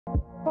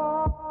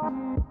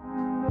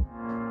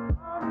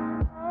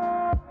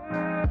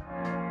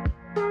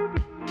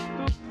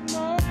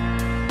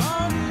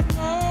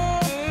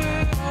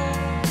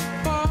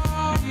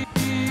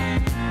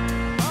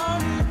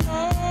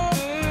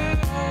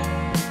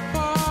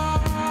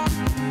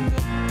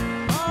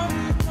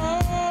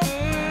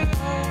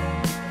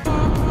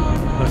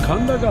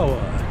Kandagawa,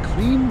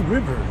 clean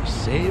river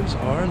saves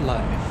our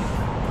life.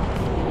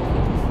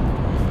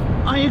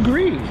 I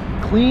agree.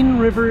 Clean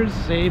rivers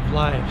save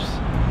lives.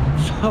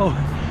 So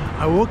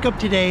I woke up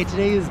today.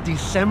 Today is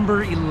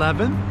December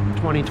 11th,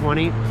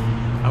 2020.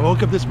 I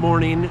woke up this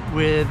morning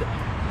with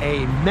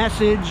a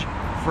message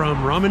from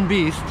Ramen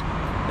Beast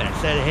that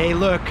said, hey,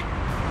 look,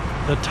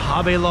 the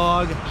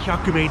Tabelog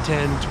百名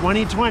店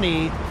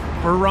 2020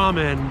 for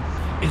ramen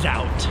is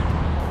out.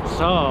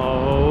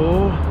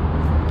 So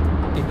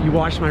if you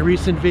watched my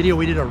recent video,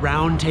 we did a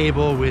round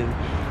table with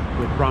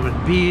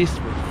Ramen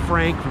Beast, with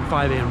Frank from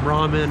 5 AM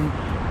Ramen,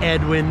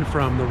 Edwin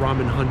from the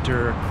Ramen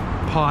Hunter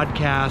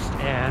podcast,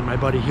 and my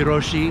buddy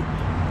Hiroshi,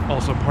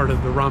 also part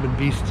of the Ramen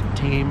Beast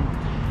team.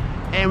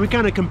 And we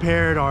kind of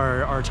compared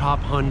our top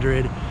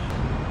 100.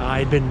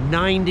 I'd been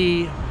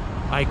 90.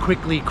 I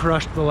quickly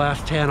crushed the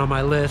last 10 on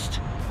my list.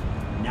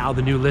 Now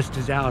the new list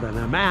is out and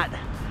I'm at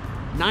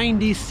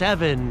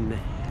 97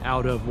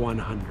 out of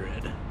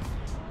 100.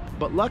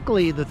 But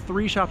luckily, the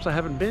 3 shops I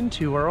haven't been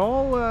to are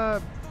all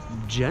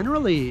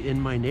generally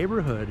in my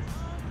neighborhood.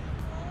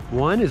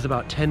 One is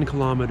about 10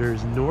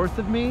 kilometers north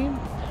of me.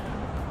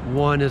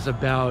 One is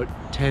about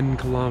 10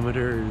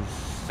 kilometers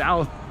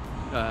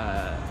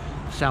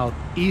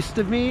southeast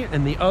of me.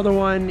 And the other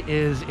one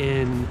is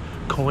in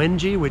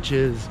Koenji, which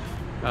is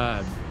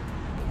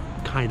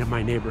kind of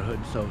my neighborhood,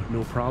 so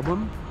no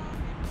problem.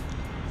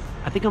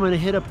 I think I'm gonna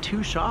hit up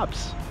 2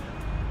 shops.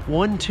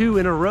 1, 2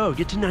 in a row,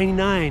 get to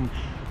 99.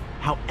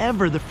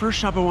 However, the first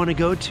shop I want to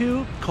go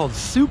to, called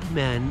Soup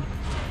Men,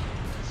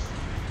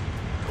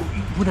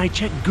 when I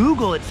check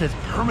Google, it says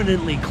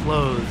permanently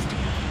closed.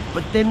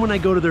 But then when I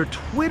go to their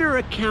Twitter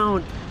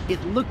account,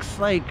 it looks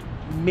like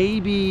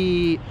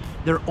maybe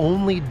they're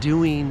only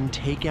doing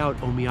takeout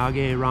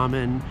omiyage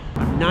ramen.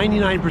 I'm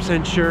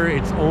 99% sure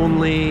it's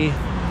only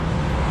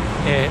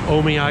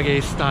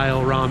omiyage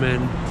style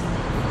ramen.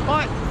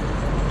 But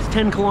it's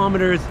 10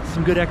 kilometers,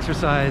 some good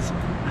exercise.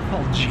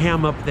 I'll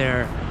jam up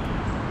there.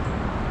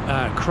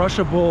 Crush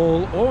a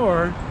bowl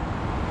or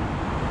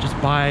just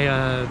buy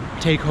a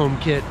take-home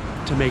kit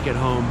to make it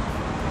home.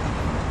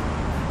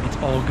 It's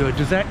all good.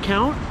 Does that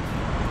count?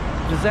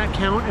 Does that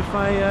count if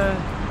I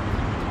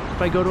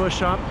go to a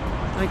shop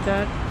like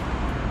that?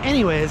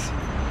 Anyways,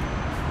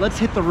 let's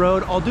hit the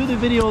road. I'll do the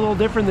video a little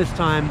different this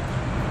time.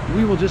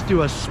 We will just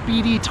do a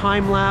speedy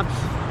time lapse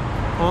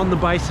on the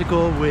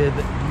bicycle with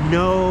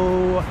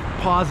no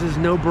pauses,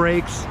 no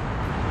breaks,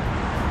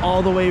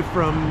 all the way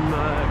from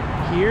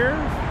here,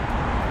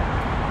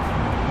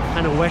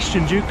 kind of West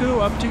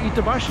Shinjuku up to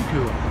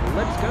Itabashiku.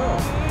 Let's go.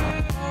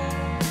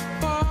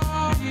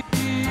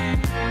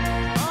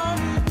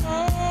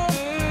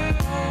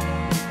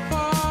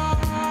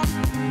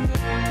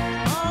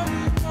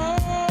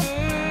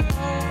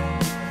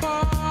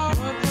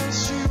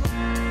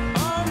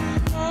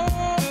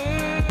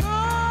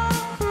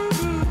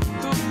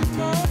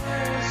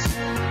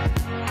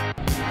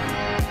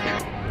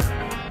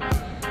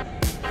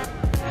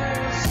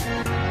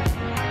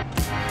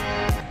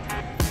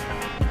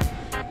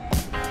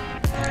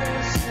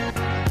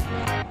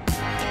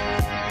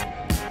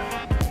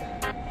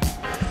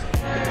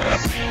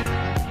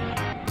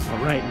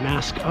 Right,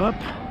 mask up.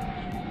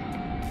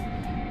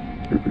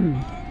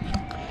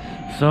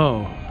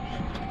 So,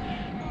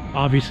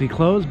 obviously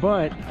closed,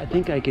 but I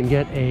think I can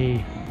get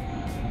a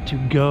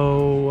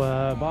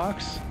to-go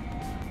box.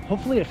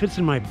 Hopefully it fits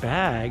in my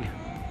bag,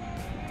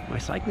 my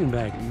cycling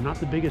bag. Not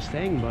the biggest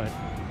thing, but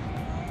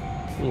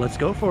let's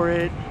go for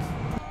it.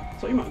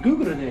 So 今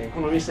Google で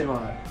この店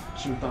は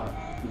知った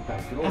みた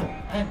いけど、今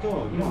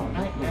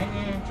来年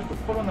ちょっと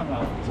コロナ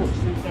が落ち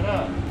着いた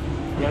ら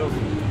やろうと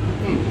思って。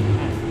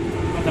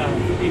また営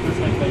業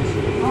再開して。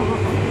わか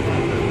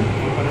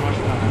りまし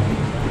た。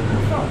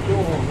じゃあ今日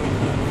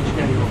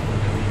左を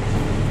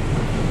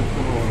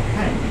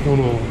こ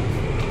の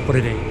こ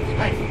れでいいです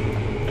か。はい。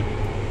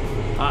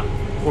あ、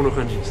この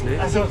感じですね。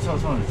あ、そうなん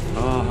です。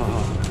あ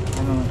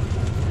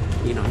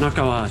あ、いいな。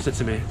中は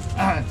説明。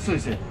あ、そう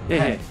です。はい。ラ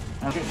ー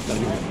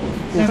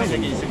メンだけ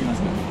にしときま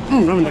すか。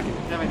うん、ラーメンだけ。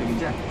ラーメンだけ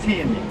じゃあ1000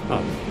円で。あ、は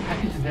い。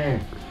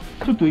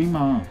ちょっと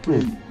今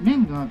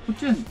麺がこっ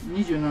ちは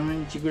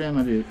27日ぐらい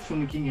まで賞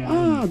味期限ある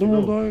んですけ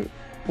ど、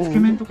つけ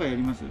麺とかや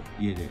ります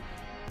家で。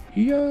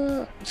い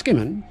や、つけ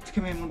麺？つ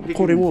け麺もできる。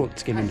これも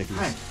つけ麺でき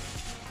ます。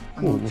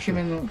つけ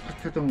麺の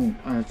書き方も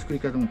作り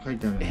方も書い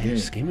てあるので。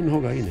つけ麺の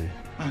方がいいね。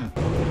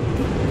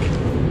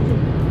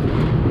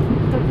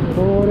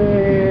こ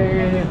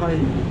れ入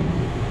る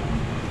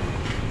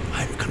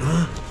か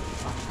な。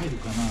入る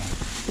かな。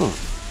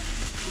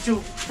一応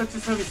2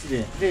つサービス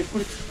で、こ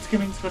れつけ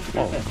麺に使ってく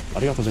ださい。あ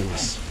りがとうございま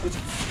す。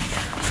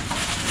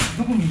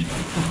どこに置く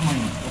前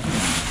に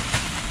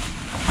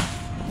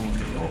置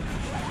くの？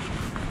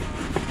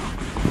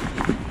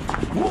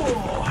お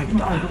ー、入っ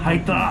た、入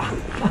った。じゃ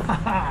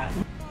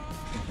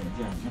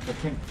あまた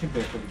テンポ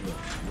やっとくよ。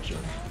面白い。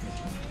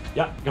い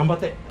や、頑張っ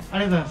て。あ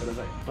りがとうご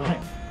ざいます。はい。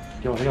今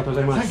日はありがとうご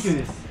ざいます。サンキュー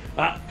です。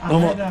あ、どう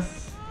も。ありがとうございま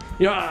す。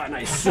Yeah,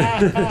 nice.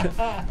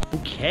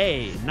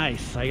 Okay,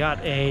 nice. I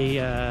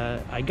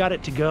got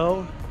it to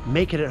go.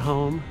 Make it at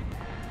home.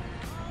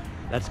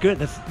 That's good.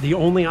 That's the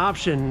only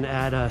option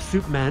at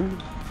Soup Men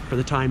for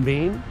the time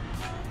being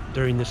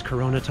during this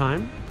Corona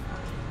time.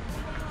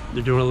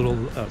 They're doing a little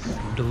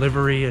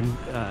delivery and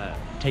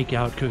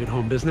takeout, cook at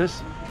home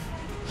business.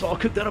 So I'll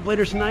cook that up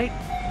later tonight.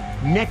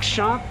 Next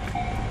shop,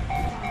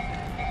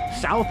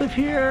 south of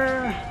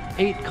here,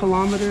 8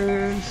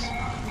 kilometers.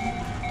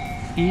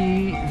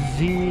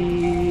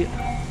 Easy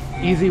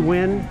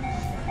win.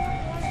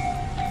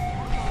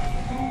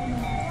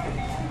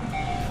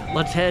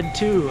 Let's head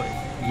to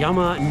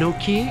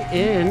Yamanoki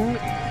in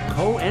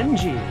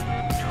Koenji.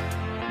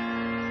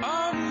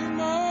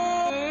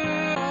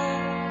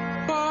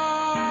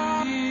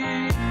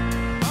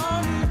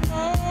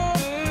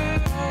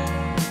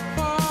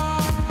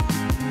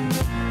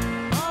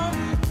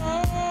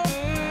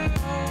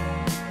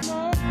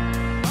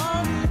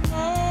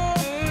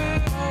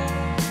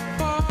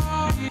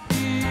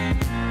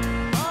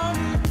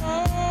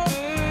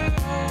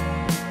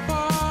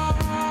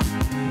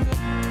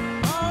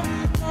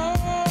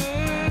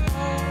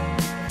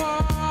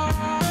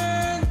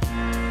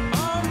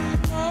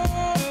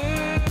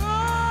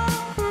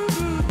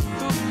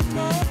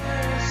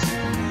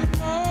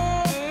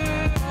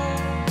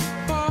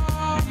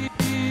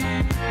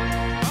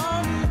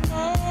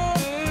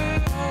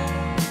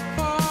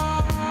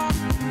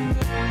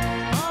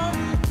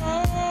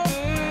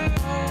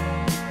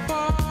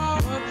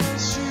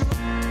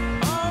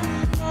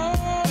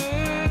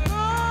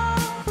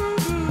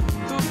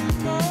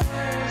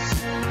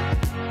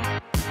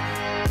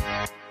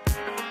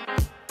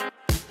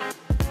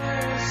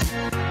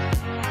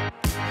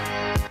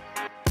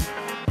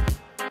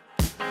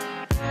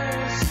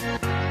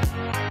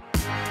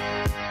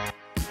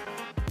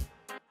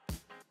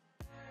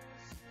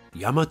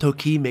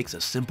 Yamatoki makes a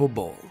simple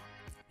bowl.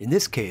 In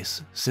this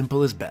case,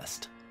 simple is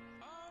best.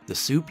 The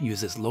soup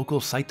uses local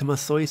Saitama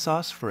soy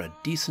sauce for a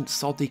decent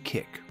salty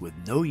kick with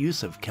no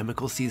use of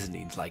chemical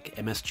seasonings like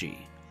MSG.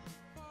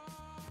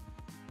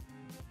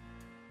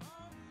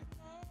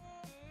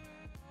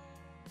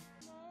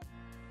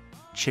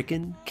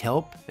 Chicken,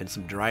 kelp, and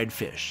some dried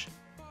fish.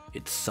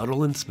 It's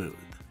subtle and smooth.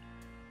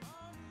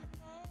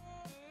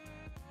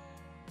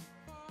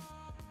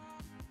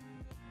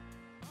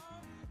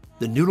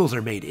 The noodles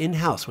are made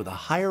in-house with a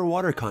higher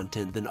water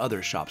content than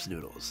other shops'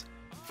 noodles,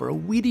 for a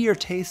weedier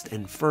taste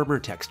and firmer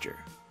texture.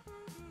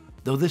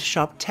 Though this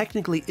shop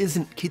technically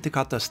isn't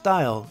Kitakata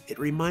style, it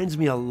reminds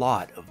me a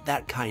lot of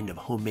that kind of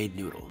homemade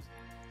noodles.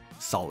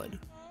 Solid.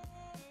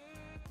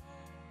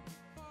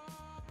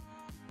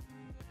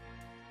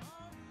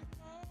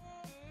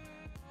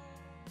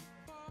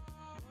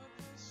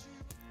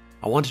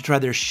 I want to try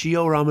their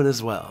Shio ramen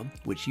as well,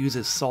 which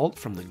uses salt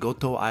from the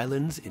Goto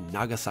Islands in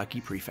Nagasaki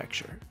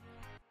Prefecture.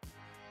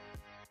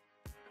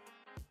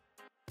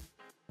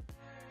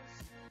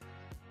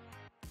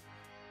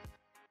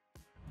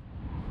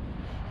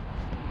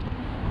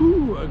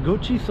 Ooh,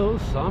 gochiso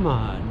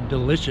sama,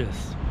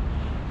 delicious.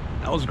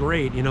 That was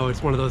great. You know,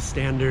 it's one of those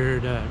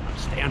standard, not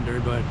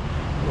standard, but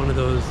one of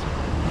those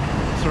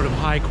sort of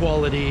high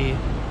quality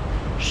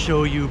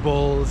shoyu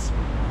bowls,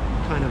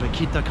 kind of a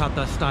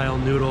kitakata style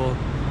noodle.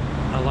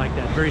 I like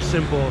that, very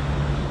simple.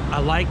 I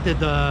like that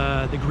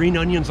the green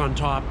onions on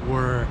top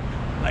were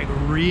like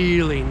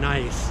really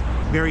nice,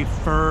 very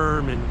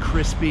firm and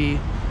crispy,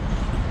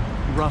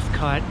 rough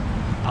cut.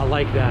 I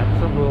like that,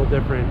 something a little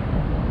different.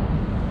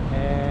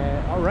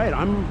 All right,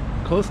 I'm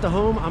close to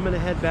home. I'm gonna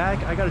head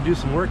back. I gotta do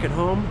some work at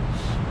home.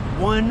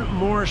 One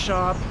more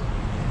shop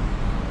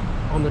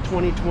on the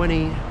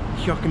 2020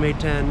 Hyakume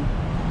 10.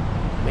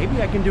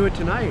 Maybe I can do it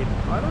tonight.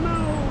 I don't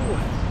know.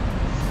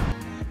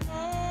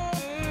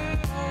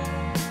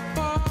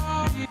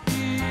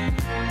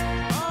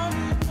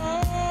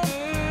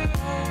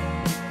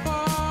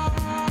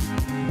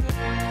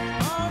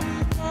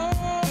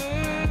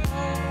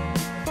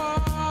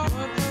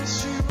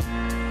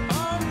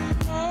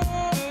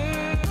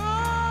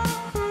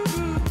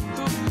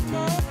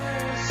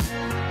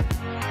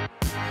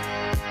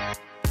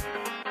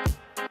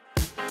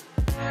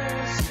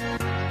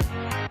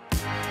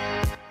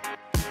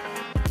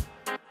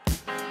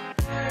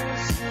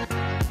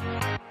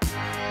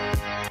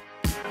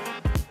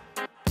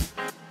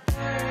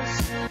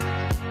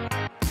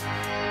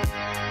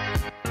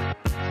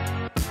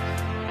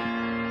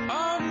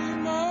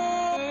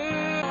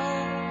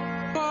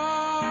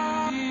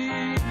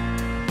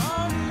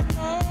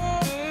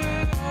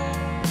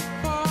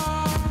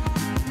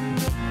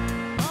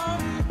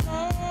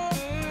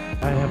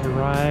 I have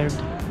arrived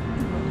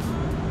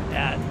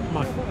at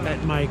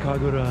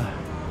Maikagura.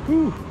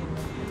 Whew.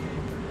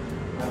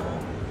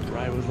 The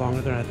ride was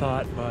longer than I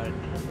thought, but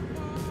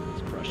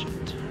let's crush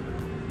it.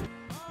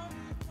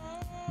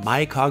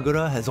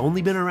 Maikagura has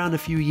only been around a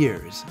few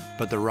years,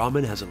 but the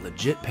ramen has a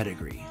legit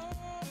pedigree.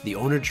 The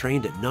owner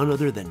trained at none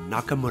other than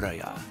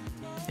Nakamuraya,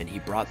 and he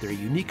brought their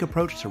unique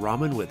approach to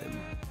ramen with him.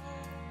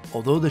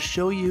 Although the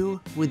shoyu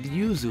with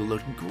yuzu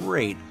looked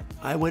great,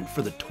 I went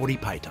for the tori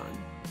paitan.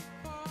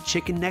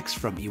 Chicken necks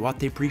from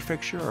Iwate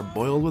Prefecture are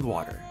boiled with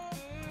water.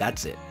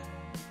 That's it.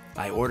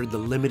 I ordered the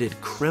limited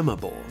crema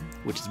bowl,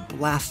 which is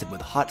blasted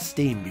with hot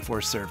steam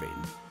before serving.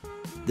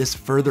 This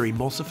further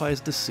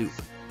emulsifies the soup,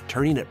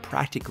 turning it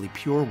practically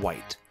pure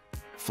white.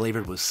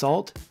 Flavored with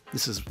salt,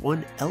 this is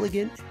one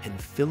elegant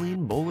and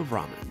filling bowl of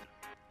ramen.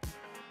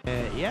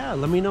 Yeah,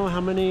 let me know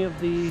how many of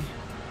the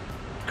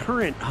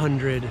current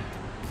 100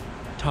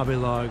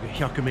 Tabelog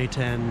Hyakume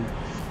 10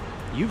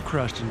 you've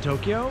crushed in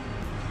Tokyo.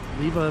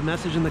 Leave a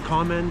message in the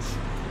comments.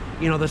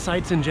 You know, the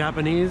site's in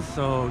Japanese,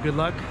 so good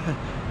luck.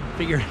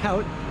 Figure it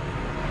out.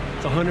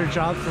 It's 100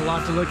 shops, a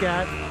lot to look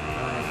at.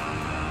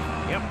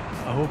 Yep,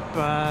 I hope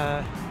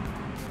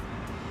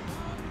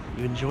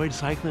you enjoyed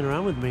cycling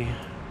around with me.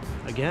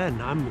 Again,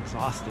 I'm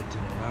exhausted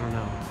today, I don't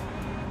know.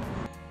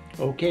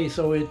 Okay,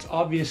 so it's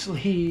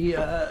obviously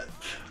a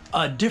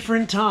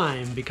different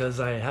time because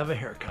I have a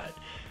haircut.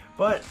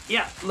 But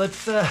yeah,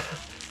 let's,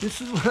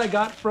 this is what I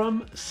got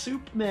from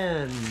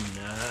Soupman.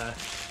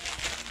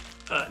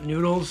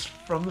 Noodles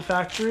from the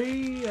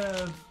factory,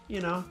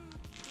 you know.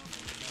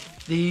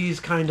 These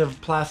kind of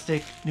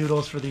plastic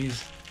noodles for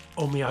these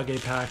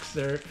omiyage packs,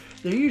 they're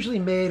usually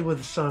made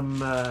with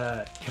some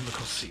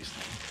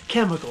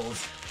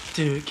chemicals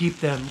to keep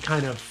them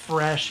kind of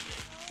fresh.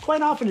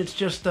 Quite often it's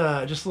just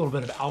a little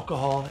bit of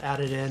alcohol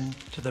added in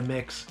to the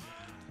mix.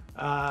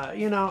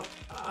 You know,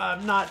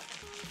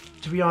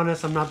 to be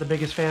honest, I'm not the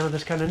biggest fan of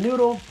this kind of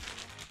noodle.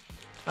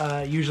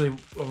 Usually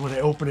when I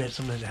open it,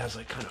 sometimes it has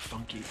like kind of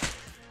funky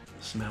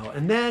smell.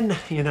 And then,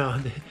 you know,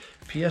 the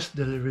pièce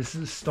de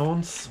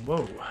résistance,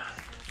 whoa,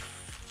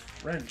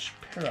 French,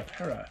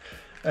 para,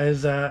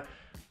 is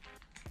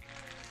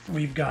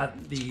we've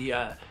got the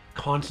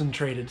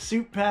concentrated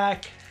soup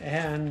pack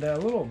and a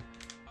little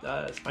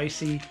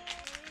spicy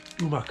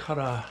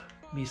umakara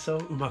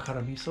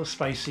miso,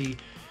 spicy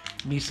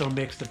miso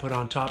mix to put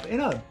on top in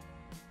a,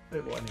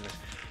 well, anyways.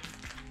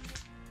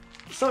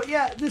 So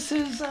yeah, this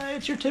is,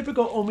 it's your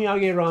typical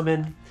omiyage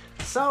ramen.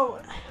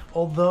 So,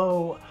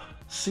 although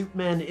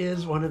Soupman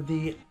is one of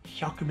the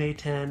Hyakume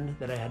 10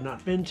 that I had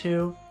not been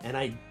to, and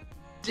I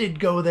did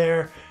go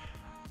there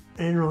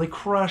and really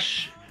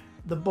crush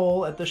the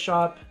bowl at the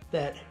shop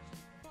that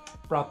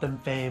brought them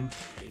fame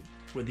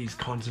with these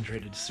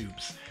concentrated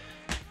soups.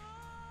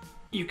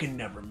 You can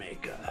never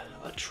make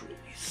a truly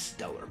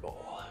stellar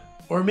bowl.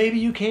 Or maybe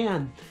you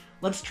can.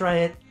 Let's try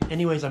it.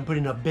 Anyways, I'm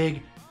putting a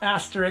big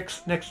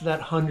asterisk next to that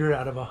 100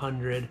 out of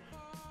 100.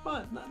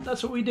 But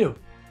that's what we do.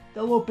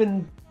 They'll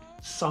open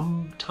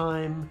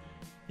sometime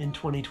in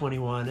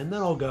 2021 and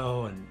then I'll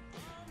go and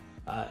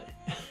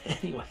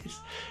anyways,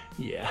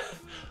 yeah.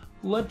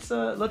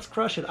 Let's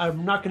crush it.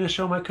 I'm not going to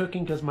show my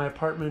cooking because my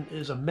apartment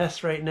is a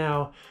mess right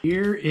now.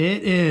 Here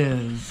it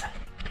is.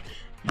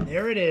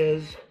 There it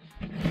is.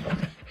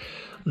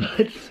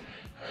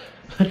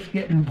 Let's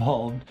get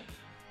involved.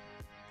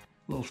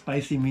 A little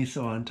spicy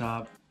miso on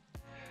top.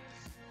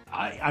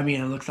 I mean,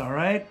 it looks all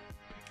right.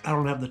 I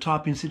don't have the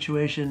topping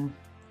situation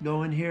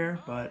going here,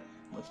 but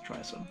let's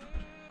try some.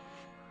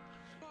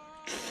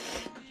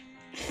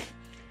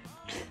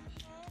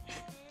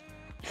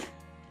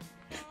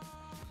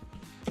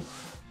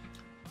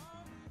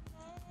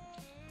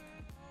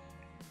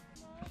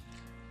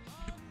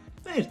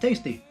 Hey, it's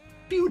tasty.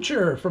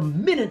 Future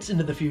from minutes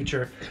into the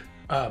future.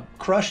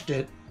 Crushed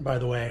it, by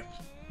the way,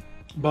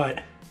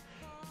 but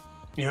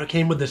you know, it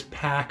came with this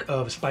pack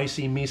of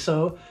spicy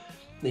miso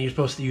and you're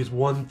supposed to use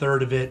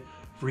 1/3 of it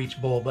for each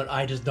bowl, but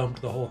I just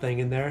dumped the whole thing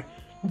in there.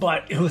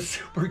 But it was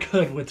super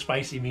good with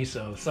spicy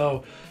miso.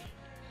 So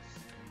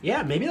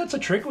yeah, maybe that's a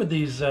trick with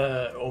these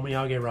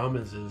omiyage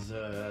ramens is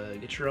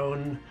get your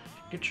own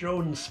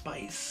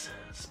spice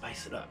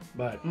it up.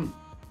 But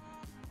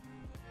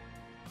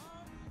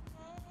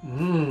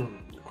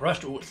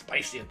crushed. Oh, it's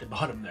spicy at the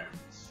bottom there.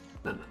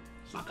 No,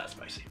 it's not that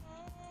spicy.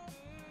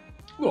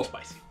 A little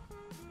spicy.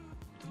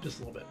 Just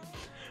a little bit.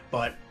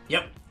 But,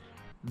 yep.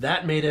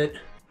 That made it,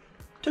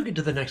 took it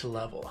to the next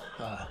level.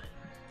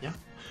 Yeah.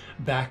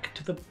 Back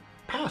to the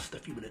past a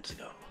few minutes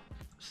ago.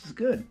 This is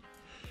good.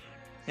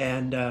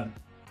 And I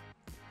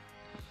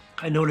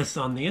noticed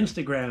on the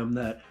Instagram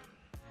that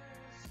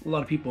a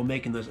lot of people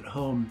making those at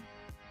home,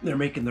 they're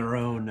making their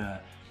own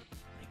like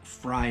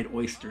fried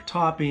oyster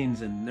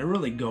toppings and they're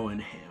really going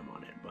ham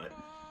on it. But,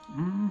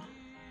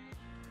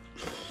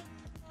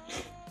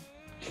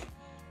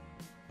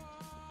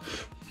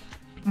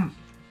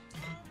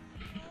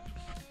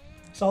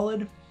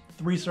 solid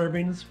 3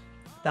 servings,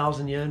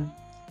 1,000 yen,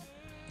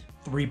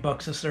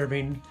 $3 a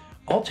serving.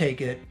 I'll take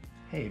it.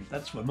 Hey,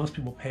 that's what most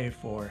people pay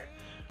for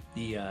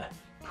the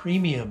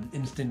premium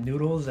instant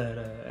noodles at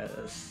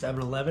a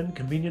 7-Eleven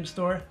convenience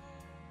store.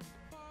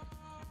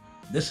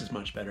 This is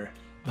much better.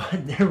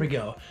 But there we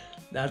go.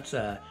 That's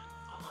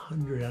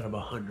 100 out of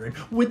 100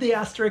 with the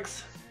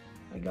asterisks.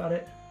 I got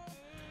it.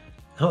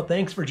 Oh,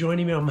 thanks for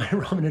joining me on my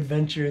ramen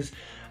adventures.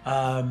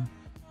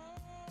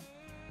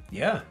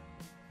 Yeah,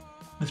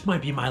 This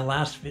might be my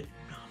last video.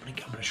 I'm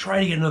gonna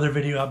try to get another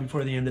video out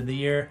before the end of the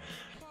year.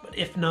 But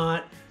if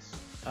not,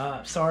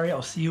 sorry,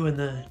 I'll see you in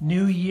the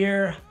new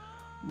year.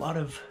 A lot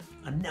of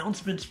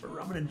announcements for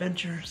Ramen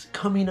Adventures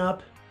coming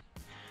up.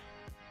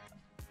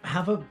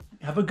 Have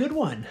a good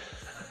one.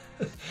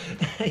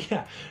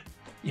 Yeah,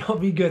 y'all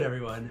be good,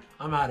 everyone.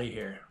 I'm out of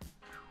here.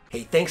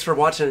 Hey, thanks for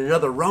watching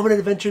another Ramen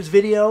Adventures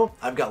video.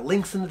 I've got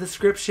links in the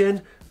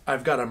description.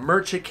 I've got a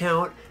merch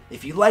account.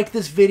 If you like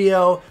this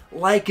video,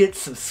 like it,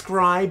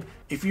 subscribe.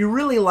 If you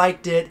really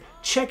liked it,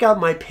 check out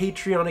my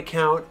Patreon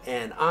account,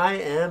 and I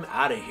am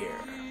out of here.